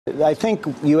I think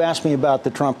you asked me about the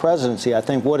Trump presidency. I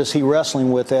think what is he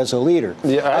wrestling with as a leader?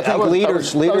 Yeah, I think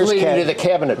leaders to the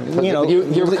cabinet.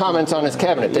 Your comments on his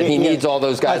cabinet that he needs all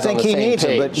those guys on the same page. I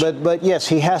think he needs them, but yes,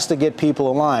 he has to get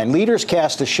people aligned. Leaders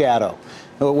cast a shadow.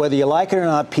 Whether you like it or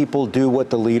not, people do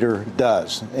what the leader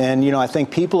does. And, I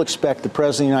think people expect the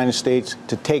President of the United States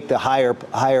to take the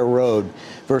higher road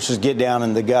versus get down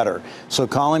in the gutter. So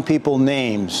calling people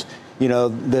names,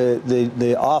 what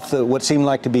seemed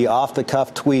like to be off the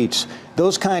cuff tweets,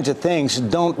 those kinds of things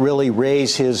don't really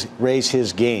raise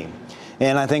his game.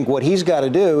 And I think what he's got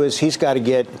to do is he's got to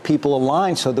get people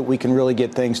aligned so that we can really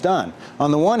get things done.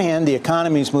 On the one hand, the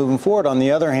economy's moving forward. On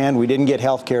the other hand, we didn't get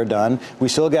health care done. We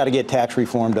still got to get tax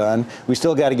reform done. We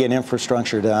still got to get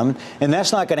infrastructure done. And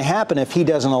that's not going to happen if he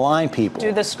doesn't align people.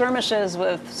 Do the skirmishes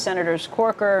with Senators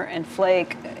Corker and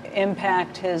Flake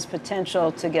impact his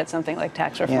potential to get something like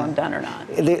tax reform done or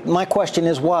not? My question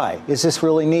is why? Is this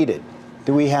really needed?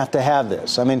 Do we have to have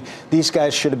this? I mean, these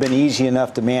guys should have been easy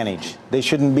enough to manage. They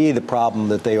shouldn't be the problem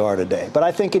that they are today. But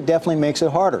I think it definitely makes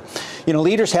it harder.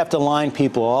 Leaders have to align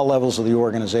people at all levels of the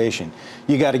organization.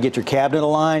 You got to get your cabinet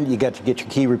aligned. You got to get your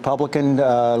key Republican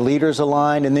leaders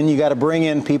aligned. And then you got to bring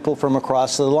in people from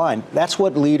across the line. That's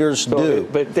what leaders do.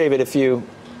 But, David,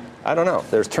 I don't know.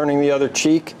 There's turning the other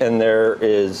cheek, and there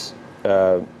is,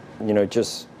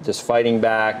 just fighting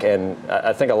back. And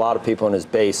I think a lot of people in his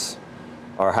base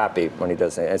are happy when he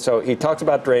does that. And so he talks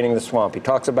about draining the swamp. He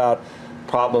talks about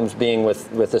problems being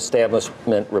with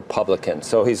establishment Republicans.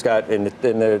 So he's got, in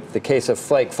the case of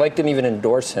Flake didn't even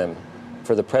endorse him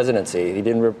for the presidency. He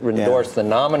didn't endorse the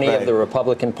nominee of the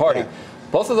Republican Party. Yeah.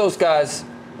 Both of those guys,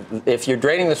 if you're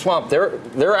draining the swamp,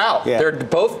 they're out. Yeah. They're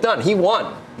both done. He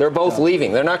won. They're both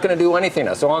leaving. They're not going to do anything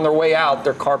now. So on their way out,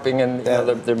 they're carping and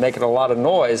they're making a lot of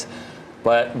noise.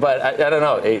 But I don't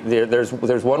know.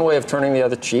 There's one way of turning the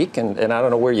other cheek, and I don't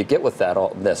know where you get with that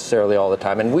necessarily all the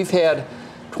time. And we've had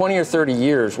 20 or 30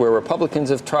 years where Republicans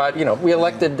have tried. They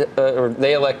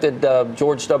elected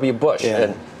George W. Bush,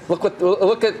 and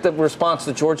look at the response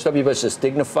to George W. Bush. This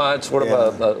dignified, sort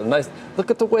of a nice. Look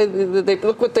at the way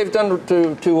look what they've done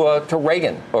to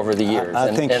Reagan over the years.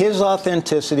 I think his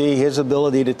authenticity, his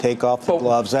ability to take off the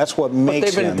gloves, that's what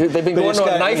makes him. They've been going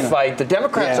to a knife fight. The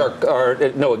Democrats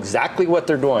know exactly what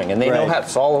they're doing, and they know how.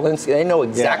 Saul Alinsky, they know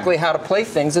exactly how to play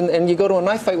things. And you go to a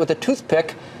knife fight with a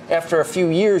toothpick. After a few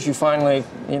years, you finally,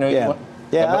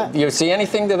 you see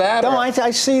anything to that? No,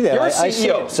 I see that. You're a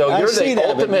CEO, so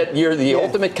you're the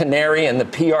ultimate canary in the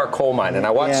PR coal mine. And I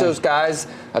watched those guys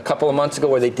a couple of months ago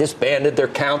where they disbanded their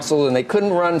council and they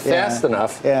couldn't run fast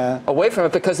enough away from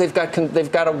it because they've got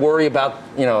to worry about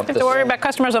They have to worry about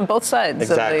customers on both sides.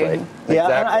 Exactly.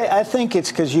 I think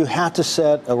it's because you have to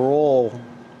set a role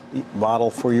model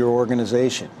for your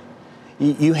organization.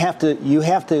 You have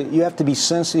to be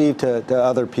sensitive to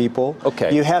other people.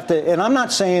 Okay. You have to, and I'm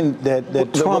not saying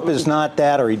that Trump is not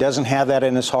that or he doesn't have that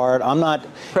in his heart. I'm not.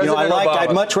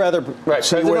 I'd much rather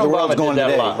see where the world's going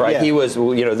today. Right. Yeah. He was.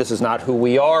 This is not who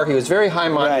we are. He was very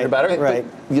high-minded about it. Right.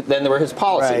 But then there were his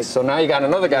policies. Right. So now you got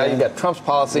another guy. You got Trump's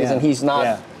policies, and he's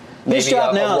not. His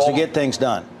job now is to get things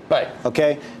done. Right.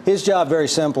 Okay. His job, very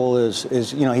simple, is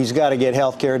he's got to get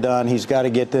health care done. He's got to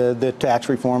get the tax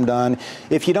reform done.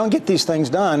 If you don't get these things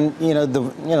done,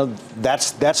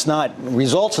 that's not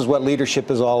results. Is what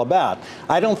leadership is all about.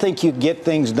 I don't think you get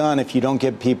things done if you don't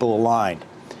get people aligned.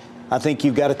 I think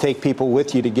you've got to take people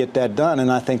with you to get that done,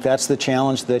 and I think that's the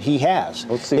challenge that he has.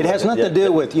 It has nothing to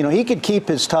do with, he could keep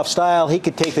his tough style, he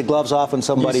could take the gloves off when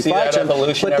somebody fights him. But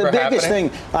the biggest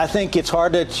thing, I think it's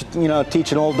hard to,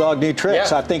 teach an old dog new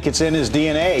tricks. I think it's in his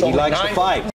DNA. He likes to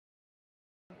fight.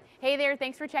 Hey there,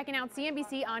 thanks for checking out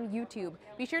CNBC on YouTube.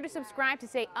 Be sure to subscribe to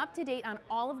stay up to date on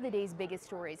all of the day's biggest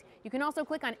stories. You can also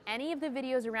click on any of the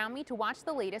videos around me to watch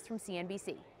the latest from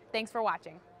CNBC. Thanks for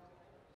watching.